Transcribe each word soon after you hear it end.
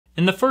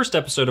In the first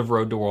episode of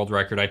Road to World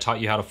Record, I taught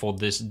you how to fold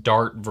this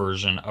Dart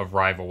version of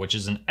Rival, which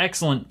is an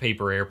excellent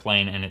paper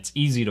airplane and it's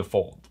easy to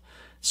fold.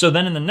 So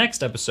then in the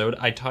next episode,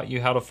 I taught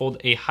you how to fold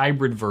a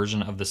hybrid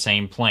version of the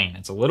same plane.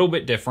 It's a little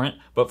bit different,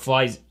 but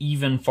flies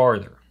even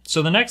farther.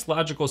 So the next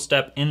logical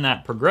step in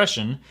that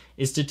progression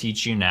is to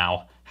teach you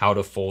now how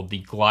to fold the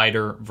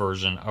glider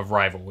version of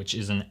Rival, which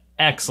is an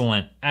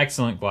excellent,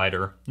 excellent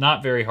glider,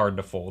 not very hard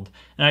to fold.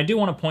 And I do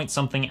want to point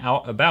something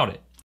out about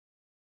it.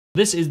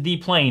 This is the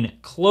plane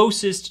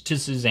closest to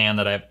Suzanne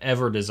that I've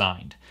ever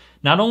designed.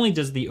 Not only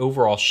does the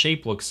overall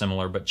shape look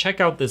similar, but check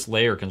out this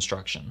layer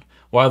construction.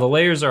 While the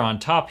layers are on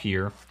top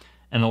here,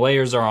 and the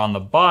layers are on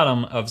the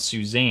bottom of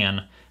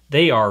Suzanne,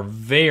 they are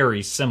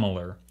very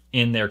similar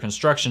in their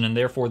construction, and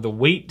therefore the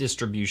weight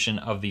distribution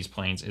of these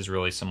planes is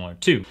really similar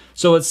too.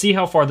 So let's see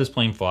how far this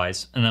plane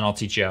flies, and then I'll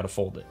teach you how to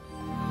fold it.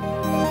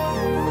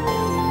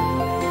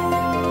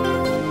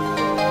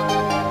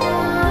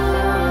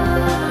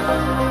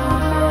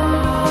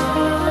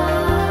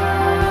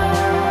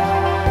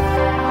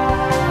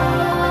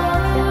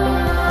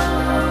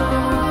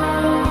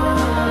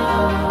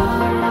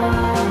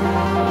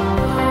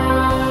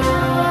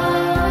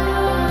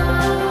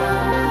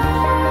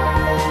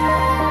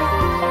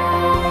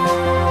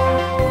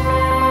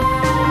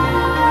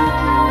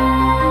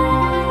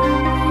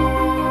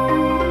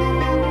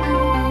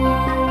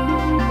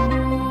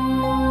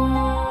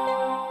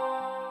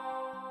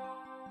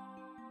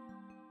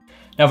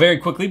 Now very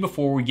quickly,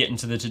 before we get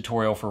into the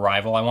tutorial for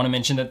Rival, I want to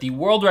mention that the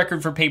world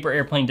record for paper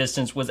airplane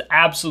distance was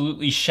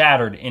absolutely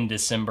shattered in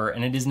December,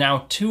 and it is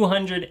now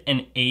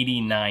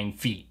 289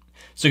 feet.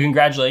 So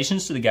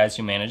congratulations to the guys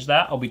who managed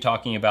that. I'll be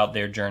talking about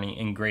their journey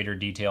in greater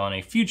detail in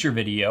a future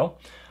video.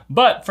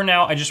 But for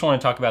now, I just want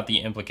to talk about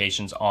the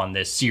implications on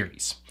this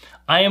series.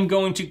 I am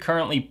going to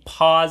currently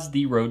pause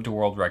the Road to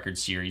World Record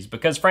series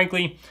because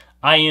frankly,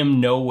 I am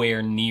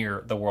nowhere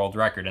near the world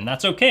record, and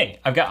that's okay.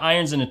 I've got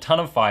irons in a ton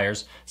of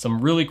fires, some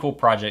really cool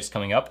projects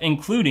coming up,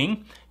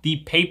 including the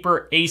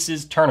Paper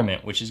Aces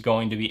tournament, which is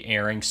going to be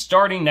airing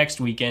starting next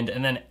weekend,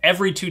 and then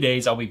every 2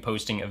 days I'll be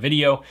posting a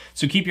video,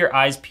 so keep your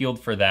eyes peeled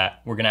for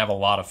that. We're gonna have a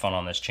lot of fun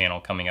on this channel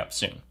coming up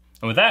soon.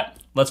 And with that,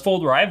 let's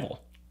fold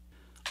Rival.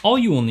 All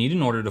you will need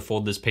in order to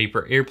fold this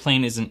paper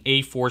airplane is an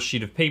A4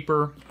 sheet of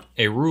paper,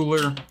 a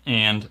ruler,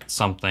 and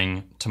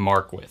something to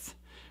mark with.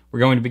 We're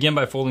going to begin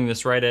by folding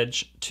this right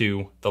edge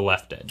to the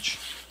left edge.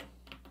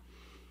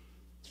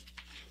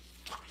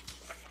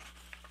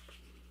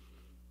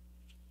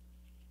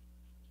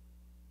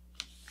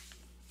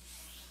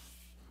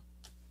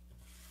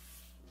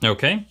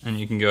 Okay, and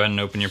you can go ahead and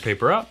open your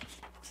paper up.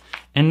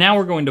 And now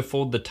we're going to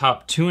fold the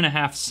top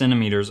 2.5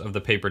 centimeters of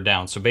the paper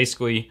down. So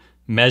basically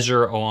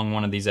measure along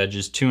one of these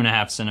edges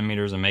 2.5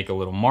 centimeters and make a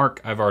little mark.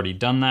 I've already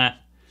done that.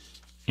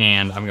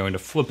 And I'm going to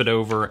flip it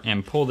over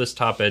and pull this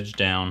top edge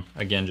down.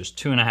 Again, just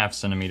 2.5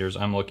 centimeters.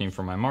 I'm looking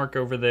for my mark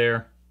over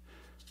there,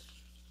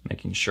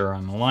 making sure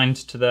I'm aligned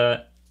to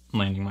that,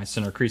 landing my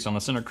center crease on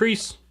the center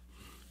crease,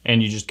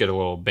 and you just get a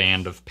little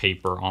band of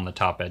paper on the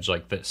top edge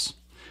like this.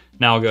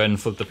 Now I'll go ahead and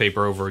flip the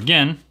paper over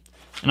again,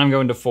 and I'm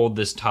going to fold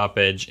this top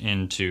edge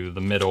into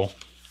the middle,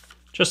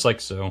 just like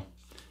so.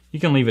 You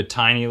can leave a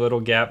tiny little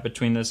gap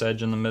between this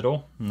edge and the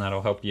middle, and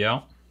that'll help you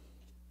out.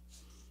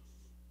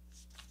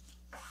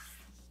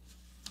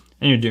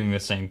 And you're doing the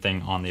same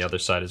thing on the other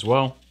side as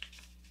well.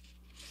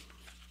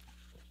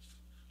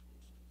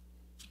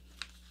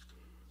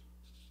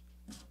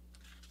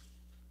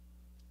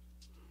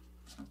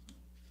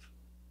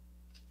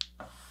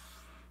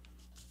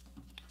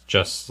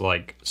 Just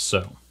like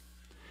so.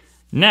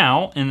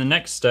 Now, in the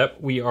next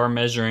step, we are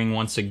measuring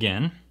once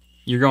again.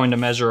 You're going to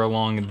measure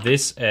along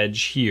this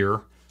edge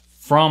here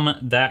from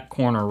that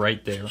corner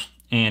right there.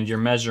 And you're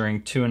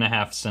measuring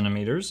 2.5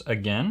 centimeters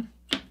again.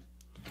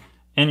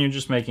 And you're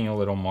just making a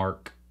little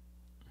mark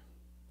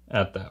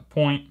at that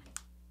point.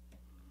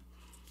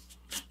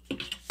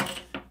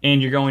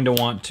 And you're going to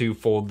want to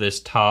fold this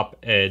top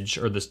edge,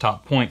 or this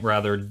top point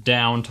rather,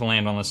 down to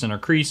land on the center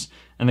crease.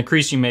 And the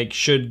crease you make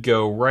should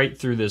go right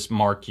through this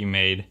mark you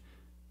made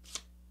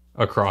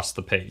across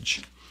the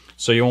page.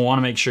 So you'll want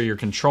to make sure you're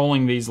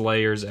controlling these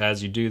layers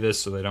as you do this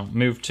so they don't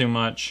move too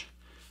much.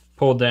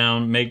 Pull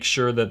down, make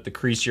sure that the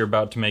crease you're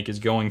about to make is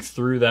going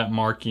through that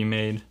mark you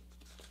made.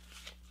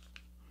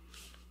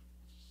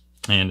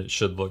 And it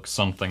should look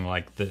something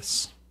like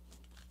this.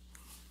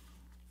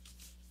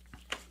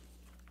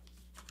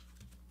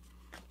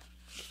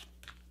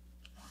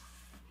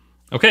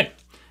 Okay,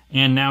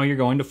 and now you're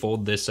going to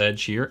fold this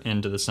edge here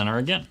into the center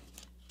again.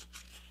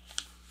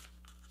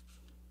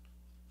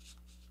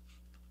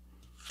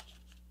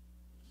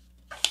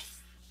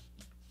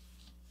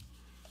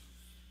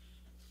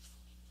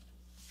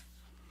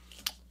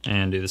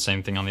 And do the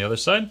same thing on the other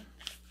side.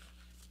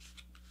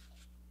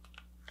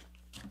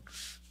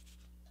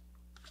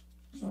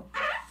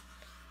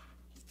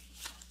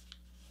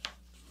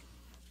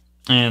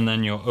 And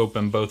then you'll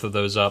open both of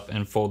those up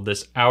and fold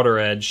this outer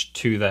edge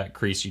to that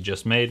crease you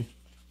just made.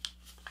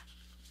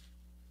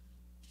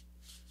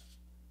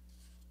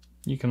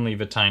 You can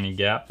leave a tiny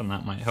gap and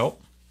that might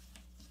help.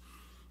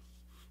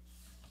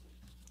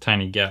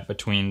 tiny gap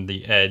between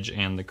the edge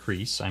and the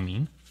crease, I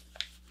mean.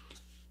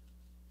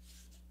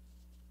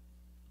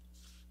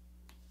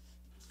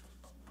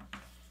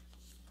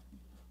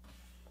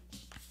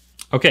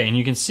 Okay, and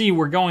you can see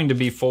we're going to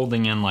be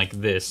folding in like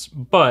this,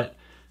 but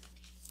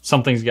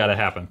something's got to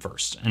happen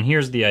first. And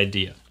here's the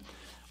idea.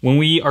 When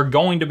we are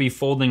going to be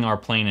folding our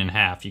plane in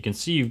half, you can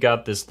see you've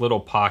got this little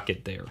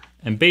pocket there.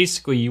 And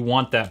basically you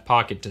want that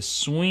pocket to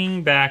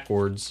swing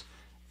backwards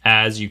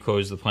as you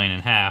close the plane in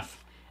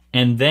half.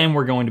 And then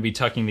we're going to be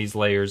tucking these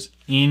layers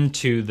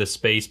into the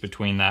space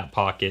between that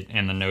pocket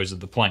and the nose of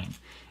the plane.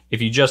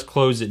 If you just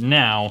close it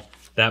now,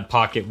 that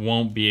pocket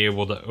won't be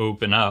able to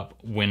open up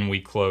when we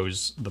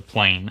close the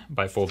plane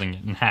by folding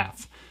it in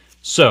half.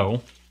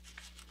 So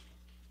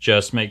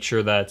just make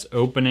sure that's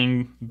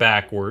opening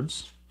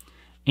backwards.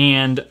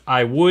 And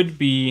I would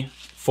be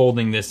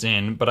folding this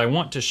in, but I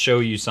want to show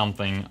you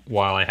something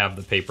while I have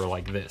the paper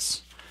like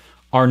this.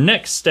 Our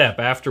next step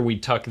after we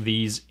tuck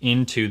these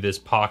into this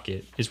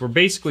pocket is we're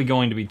basically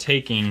going to be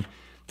taking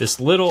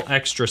this little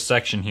extra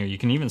section here. You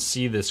can even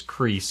see this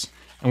crease,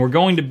 and we're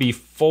going to be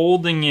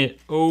folding it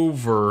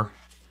over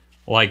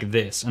like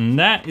this. And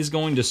that is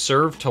going to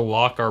serve to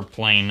lock our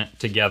plane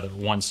together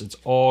once it's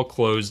all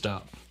closed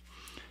up.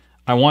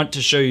 I want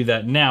to show you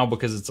that now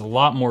because it's a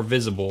lot more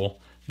visible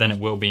than it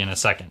will be in a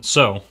second.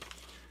 So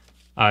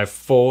I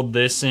fold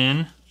this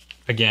in.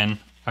 Again,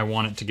 I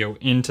want it to go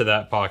into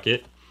that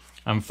pocket.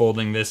 I'm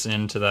folding this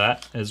into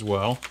that as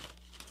well.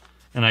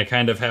 And I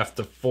kind of have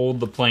to fold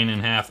the plane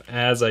in half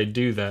as I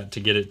do that to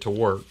get it to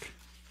work.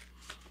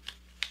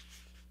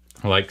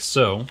 Like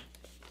so.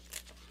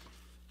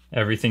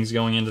 Everything's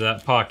going into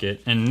that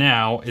pocket. And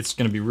now it's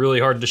going to be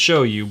really hard to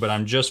show you, but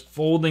I'm just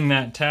folding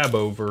that tab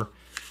over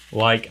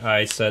like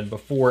I said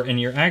before.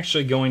 And you're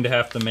actually going to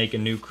have to make a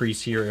new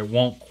crease here. It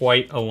won't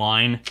quite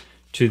align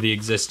to the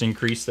existing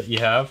crease that you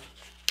have.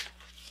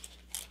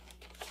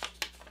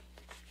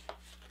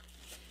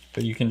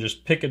 But you can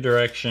just pick a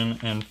direction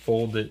and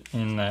fold it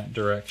in that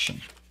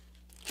direction.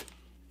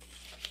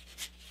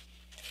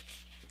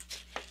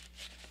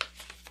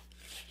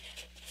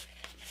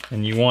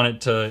 And you want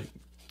it to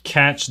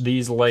catch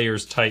these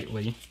layers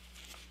tightly.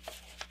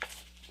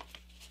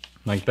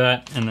 Like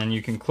that. And then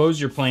you can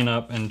close your plane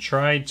up and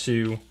try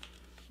to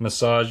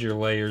massage your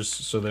layers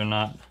so they're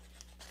not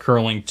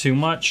curling too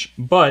much.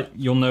 But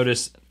you'll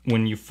notice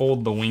when you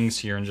fold the wings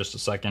here in just a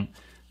second,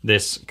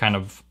 this kind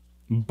of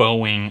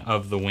bowing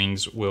of the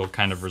wings will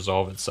kind of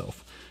resolve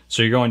itself.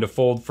 So you're going to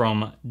fold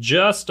from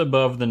just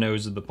above the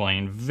nose of the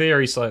plane,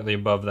 very slightly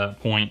above that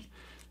point,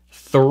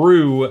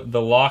 through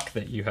the lock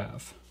that you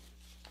have.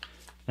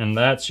 And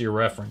that's your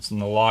reference. And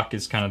the lock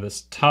is kind of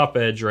this top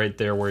edge right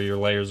there where your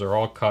layers are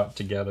all caught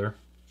together.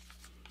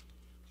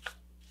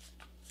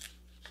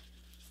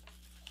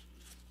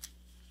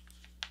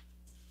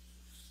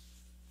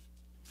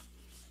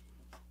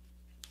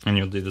 And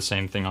you'll do the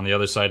same thing on the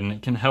other side, and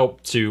it can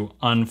help to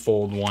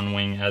unfold one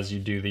wing as you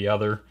do the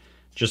other.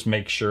 Just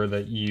make sure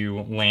that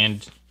you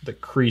land the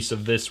crease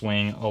of this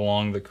wing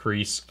along the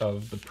crease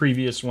of the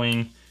previous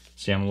wing.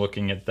 See, I'm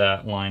looking at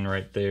that line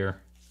right there,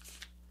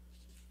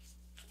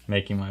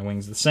 making my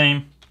wings the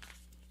same,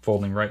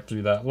 folding right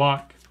through that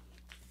lock.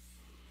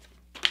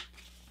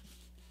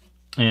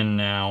 And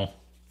now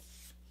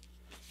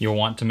you'll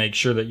want to make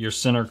sure that your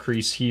center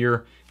crease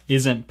here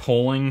isn't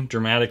pulling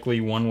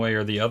dramatically one way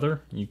or the other.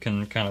 You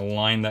can kind of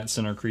line that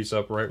center crease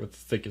up right with the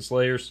thickest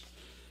layers.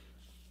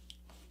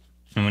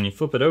 And when you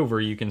flip it over,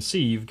 you can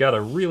see you've got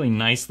a really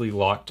nicely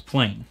locked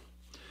plane.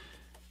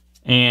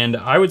 And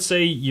I would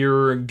say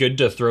you're good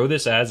to throw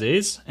this as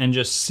is and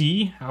just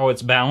see how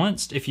it's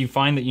balanced. If you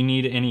find that you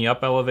need any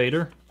up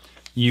elevator,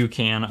 you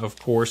can, of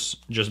course,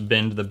 just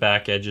bend the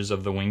back edges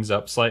of the wings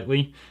up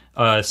slightly.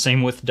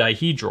 Same with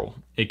dihedral.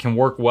 It can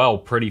work well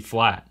pretty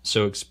flat,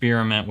 so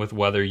experiment with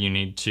whether you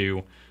need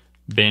to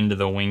bend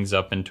the wings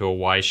up into a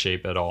Y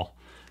shape at all.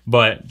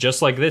 But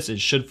just like this,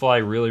 it should fly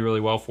really, really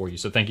well for you.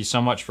 So thank you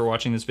so much for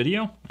watching this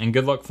video, and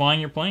good luck flying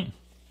your plane.